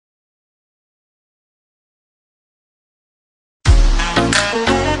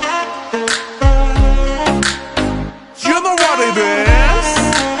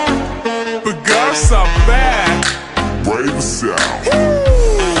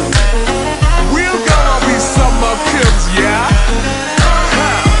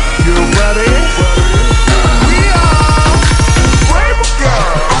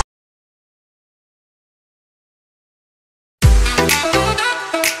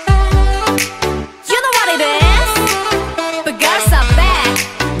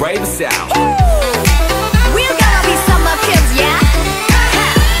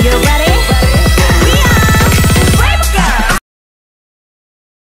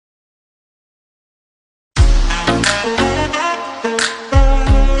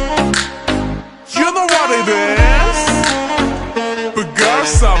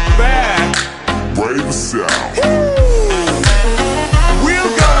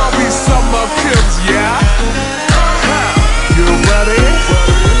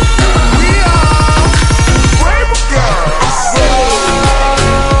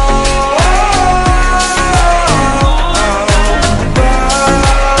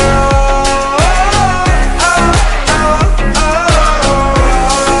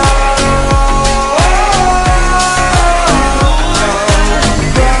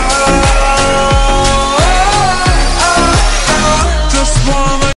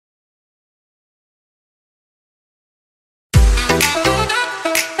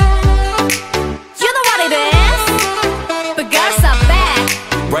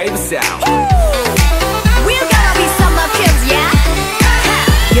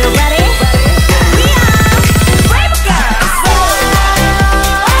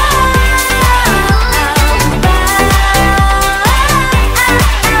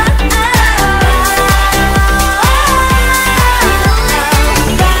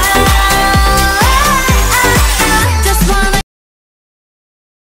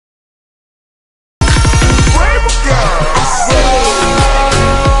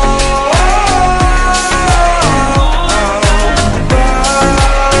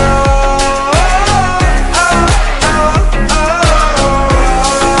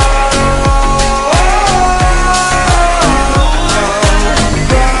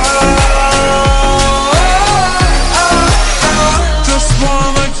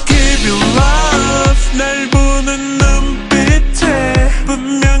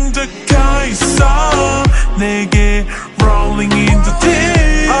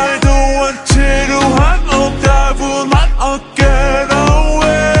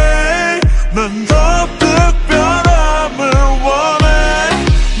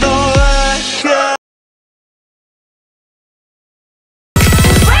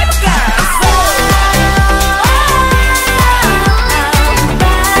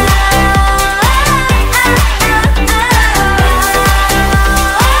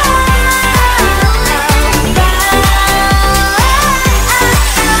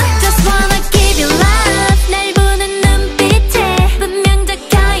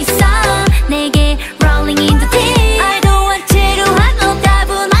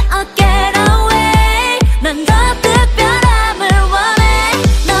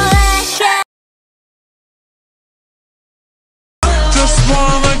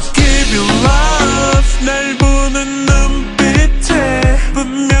wanna give you love 날 보는 눈빛에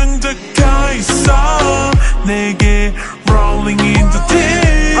분명 적혀있어 내게 rolling in the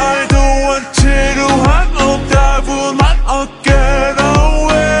deep I don't want 지루한 오다분한 어깨로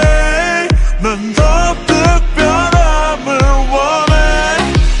왜 넌 더 특별함을 원해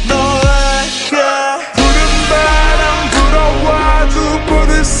너에게 푸른 바람 불어와도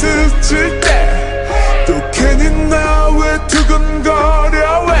볼을 스칠 때 또 괜히 나 왜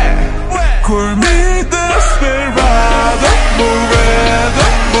두근거려 왜 Call me desperado 뭐래도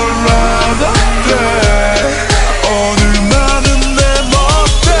몰라도 돼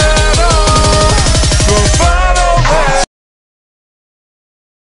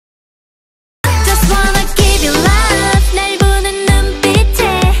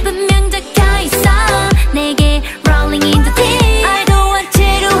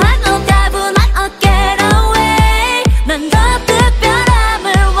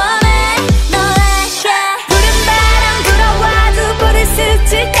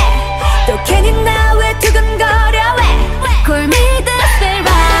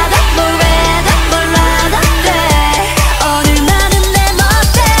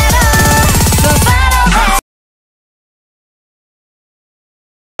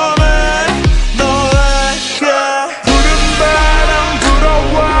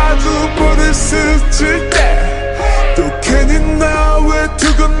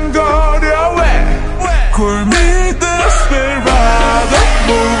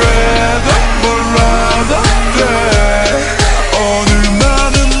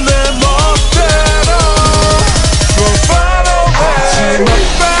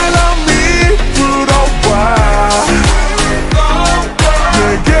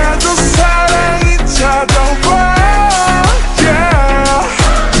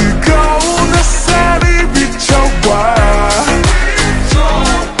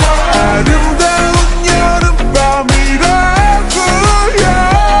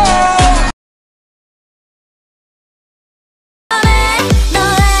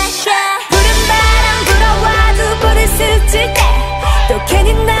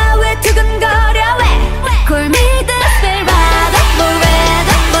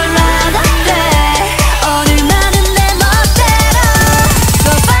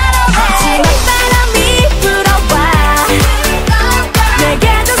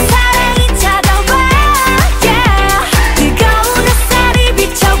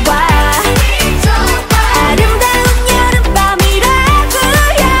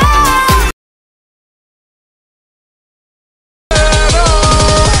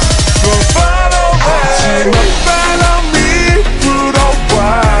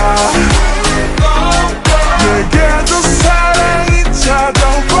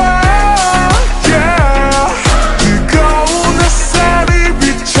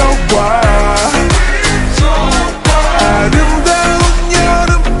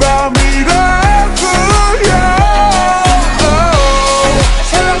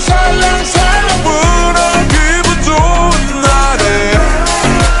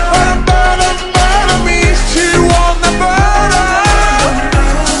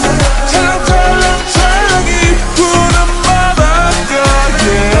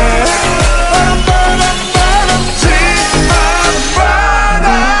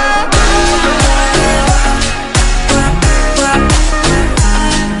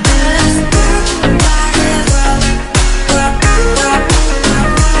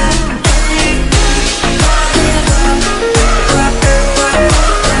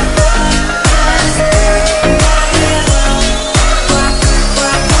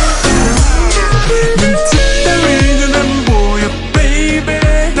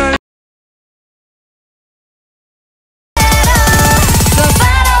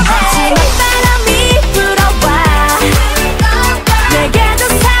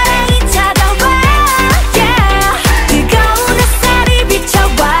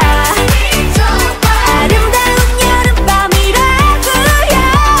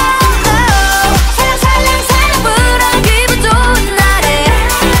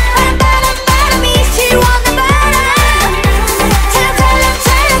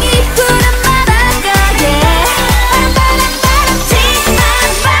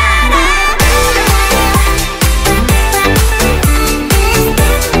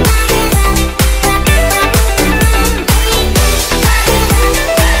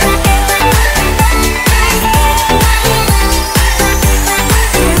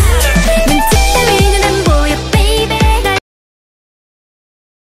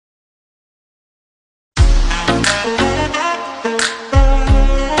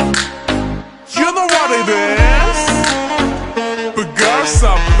girls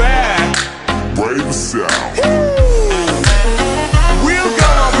are back. Brave sound. We're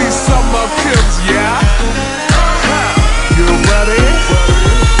gonna be summer kids, yeah. You ready?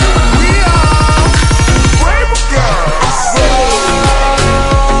 We are Brave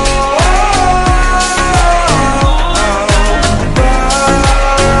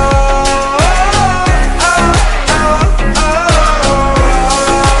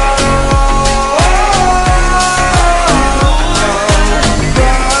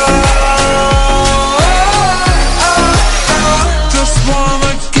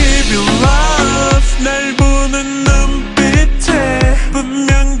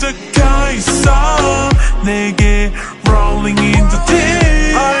내게 rolling in the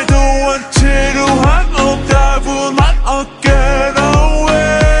deep. I don't want 지루한 따분한 어깨로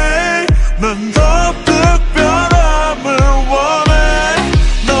왜 난 더 특별함을 원해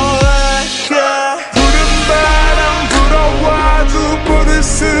너에게. 푸른 바람 불어와도 볼을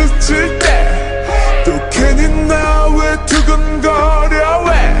스칠 때 또 괜히 나 왜 두근거려 왜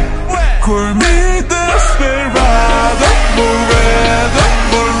Call me desperado 뭐래도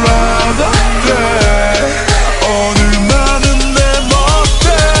몰라도 돼. 오늘만은 내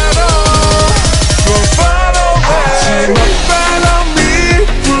멋대로 Go far away. 치맛바람이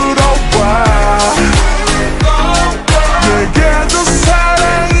불어와 내게도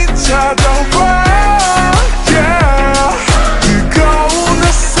사랑이 찾아와. Yeah. 뜨거운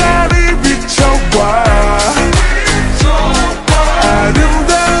햇살이 비춰와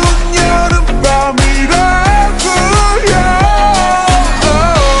아름다운 여름밤이라고.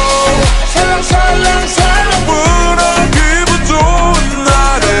 살랑살랑 불어 기분 좋은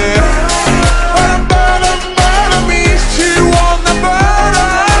날에 바람이 시원한 바람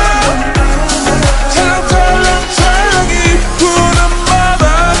찰랑찰랑이 부는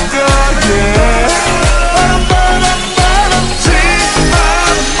바닷가에 바람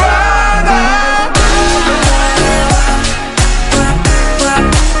치맛바람.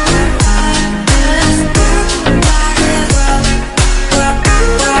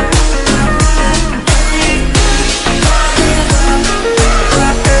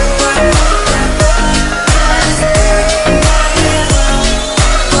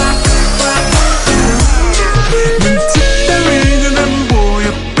 눈치 따위는 안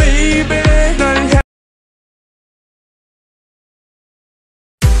보여 baby 날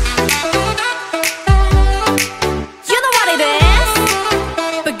You know what it is?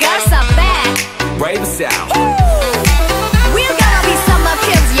 But girls are back. Brave sound.